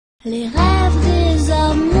Hi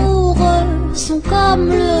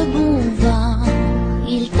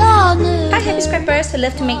happy scrappers who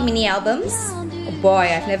love to make mini albums. Oh boy,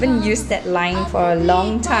 I've never used that line for a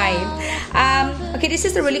long time. Okay, this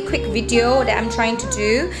is a really quick video that I'm trying to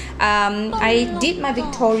do. I did my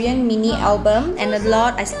Victorian mini album and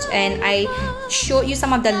I showed you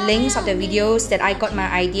some of the links of the videos that I got my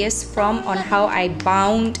ideas from on how I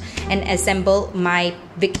bound and assembled my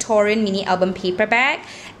Victorian mini album paperback.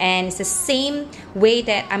 And it's the same way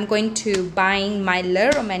that I'm going to bind my La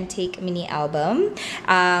Romantique mini album.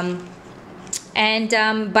 But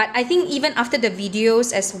I think even after the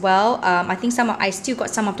videos as well, I think I still got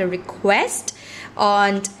some of the requests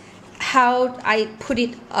on how I put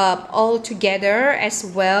it all together as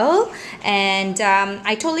well. And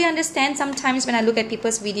I totally understand sometimes when I look at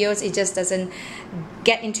people's videos, it just doesn't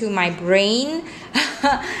get into my brain.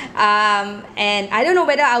 And I don't know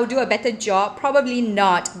whether I'll do a better job, probably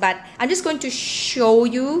not, but I'm just going to show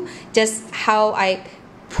you just how I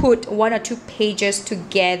put 1 or 2 pages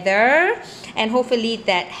together, and hopefully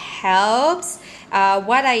that helps.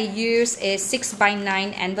 What I use is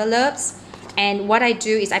 6x9 envelopes, and what I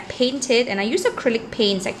do is I paint it, and I use acrylic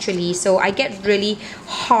paints actually, so I get really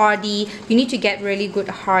hardy. You need to get really good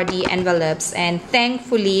hardy envelopes, and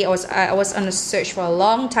thankfully I was on a search for a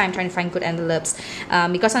long time trying to find good envelopes,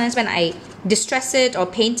 because sometimes when I distress it or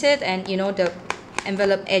paint it, and you know, the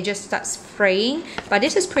envelope edges starts fraying. But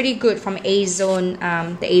this is pretty good from A-Zone,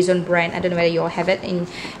 the A-Zone brand. I don't know whether you all have it in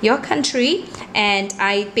your country. And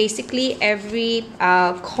I basically, every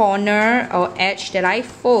corner or edge that I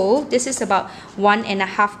fold, this is about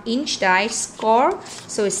 1.5 inch that I score,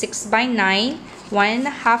 so it's 6x9,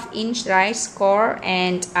 1.5 inch that I score,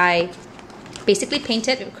 and I basically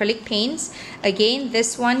painted with acrylic paints. Again,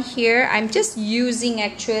 this one here, I'm just using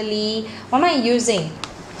actually, what am I using?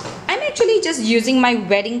 I'm actually just using my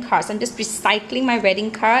wedding cards. I'm just recycling my wedding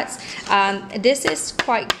cards. This is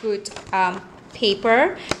quite good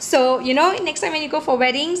paper. So, you know, next time when you go for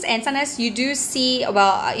weddings, and sometimes you do see,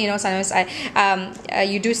 well, you know, sometimes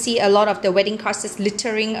you do see a lot of the wedding cards just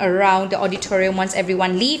littering around the auditorium once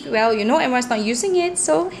everyone leaves. Well, you know, everyone's not using it.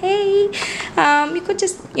 So, hey, you could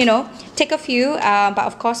just, you know, take a few. But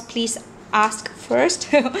of course, please ask first.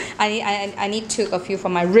 I took a few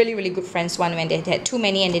from my really good friends one when they had too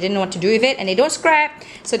many and they didn't know what to do with it, and they don't scrap,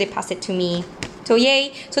 so they passed it to me. So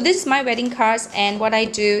yay. So this is my wedding cards, and what I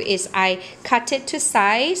do is I cut it to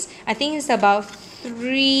size. I think it's about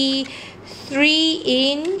 3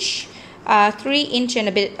 inch and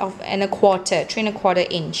a bit of and a quarter, 3.25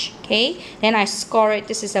 inch. Okay, then I score it.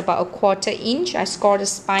 This is about 1/4 inch. I score the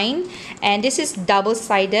spine, and this is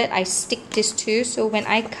double-sided. I stick this too, so when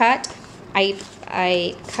I cut, I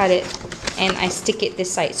cut it and I stick it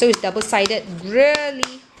this side, so it's double-sided,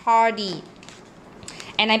 really hardy.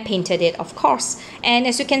 And I painted it, of course, and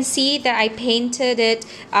as you can see that I painted it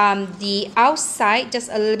the outside just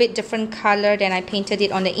a little bit different color than I painted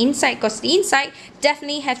it on the inside, because the inside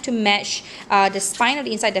definitely have to match, the spine of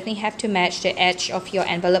the inside definitely have to match the edge of your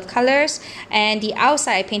envelope colors, and the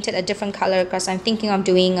outside I painted a different color because I'm thinking of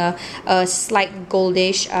doing a slight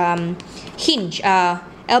goldish hinge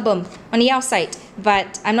album on the outside,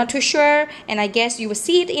 but I'm not too sure, and I guess you will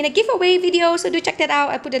see it in a giveaway video, so do check that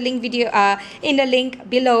out. I put a link in the link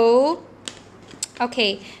below.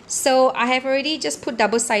 Okay, so I have already just put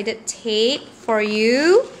double-sided tape for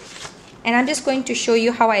you, and I'm just going to show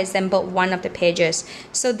you how I assembled one of the pages.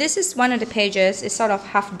 So this is one of the pages. It's sort of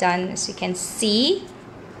half done, as you can see,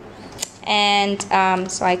 and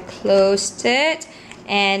so I closed it,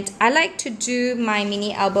 and I like to do my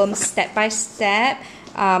mini album step by step.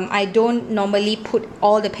 I don't normally put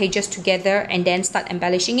all the pages together and then start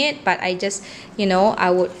embellishing it, but I just, you know,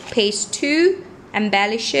 I would paste 2,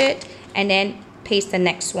 embellish it, and then paste the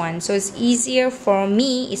next one. So it's easier for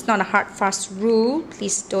me. It's not a hard fast rule.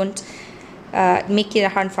 Please don't make it a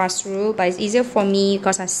hard fast rule, but it's easier for me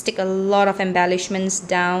because I stick a lot of embellishments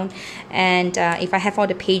down, and if I have all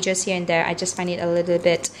the pages here and there, I just find it a little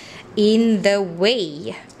bit in the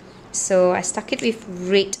way. So I stuck it with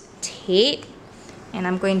red tape, and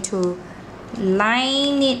I'm going to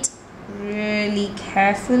line it really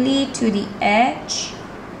carefully to the edge.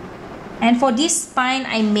 And for this spine,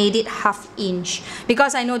 I made it 1/2 inch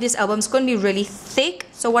because I know this album is going to be really thick.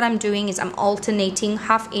 So what I'm doing is I'm alternating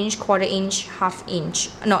 1/2 inch, 1/4 inch, 1/2 inch.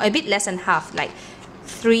 No, a bit less than half, like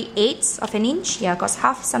 3/8 of an inch. Yeah, because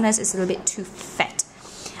half sometimes is a little bit too fat.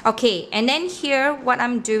 Okay, and then here, what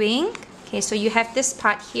I'm doing, okay, so you have this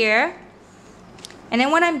part here. And then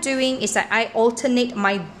what I'm doing is that I alternate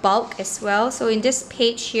my bulk as well. So in this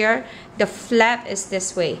page here, the flap is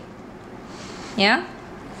this way. Yeah?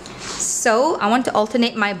 So I want to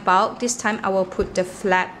alternate my bulk. This time I will put the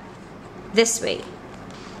flap this way.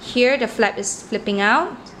 Here the flap is flipping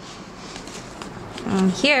out,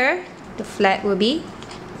 and here the flap will be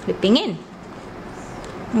flipping in.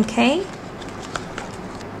 Okay.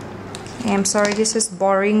 I'm sorry this is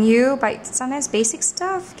boring you, but sometimes basic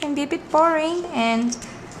stuff can be a bit boring and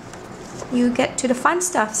you get to the fun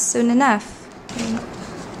stuff soon enough. Okay.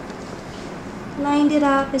 Line it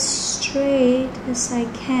up as straight as I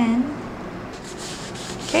can.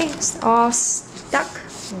 Okay, it's all stuck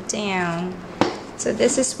down. So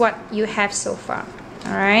this is what you have so far.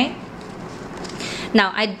 Alright.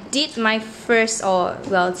 Now I did my first, or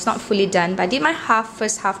well, it's not fully done, but I did my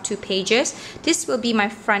first half 2 pages. This will be my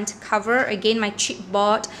front cover. Again, my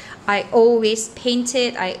chipboard. I always paint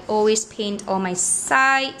it. I always paint all my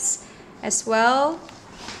sides as well.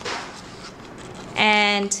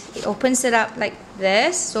 And it opens it up like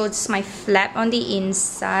this. So it's my flap on the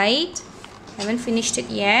inside. I haven't finished it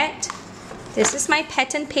yet. This is my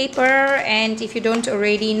pattern paper, and if you don't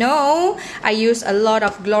already know, I use a lot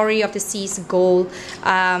of Glory of the Seas gold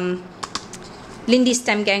Lindy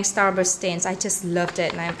Stem Gang Starburst stains. I just loved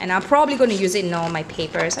it, and I'm probably going to use it in all my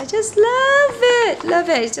papers. I just love it, love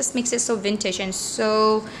it. It just makes it so vintage and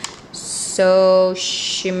so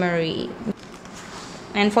shimmery.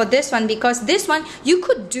 And for this one, because this one you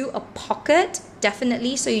could do a pocket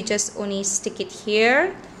definitely, so you just only stick it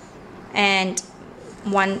here and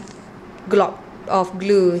one glob of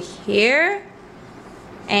glue here,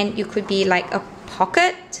 and you could be like a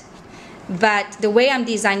pocket. But the way I'm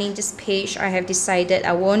designing this page, I have decided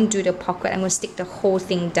I won't do the pocket. I'm going to stick the whole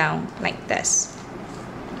thing down like this.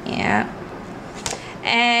 Yeah,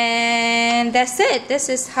 and that's it. This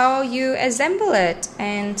is how you assemble it,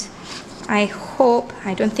 and I hope,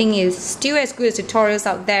 I don't think it's still as good as tutorials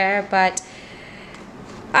out there, but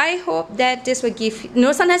I hope that this will give, you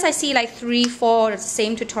know, sometimes I see like 3-4 the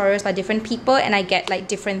same tutorials by different people and I get like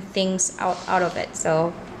different things out of it.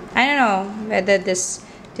 So I don't know whether this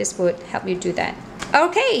would help you do that.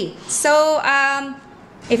 Okay, so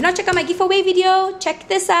if not, check out my giveaway video. Check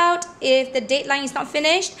this out if the deadline is not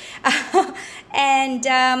finished. And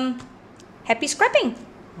happy scrapping.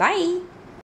 Bye.